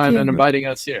for your time you. and inviting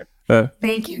us here.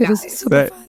 Thank you, It was guys. super fun.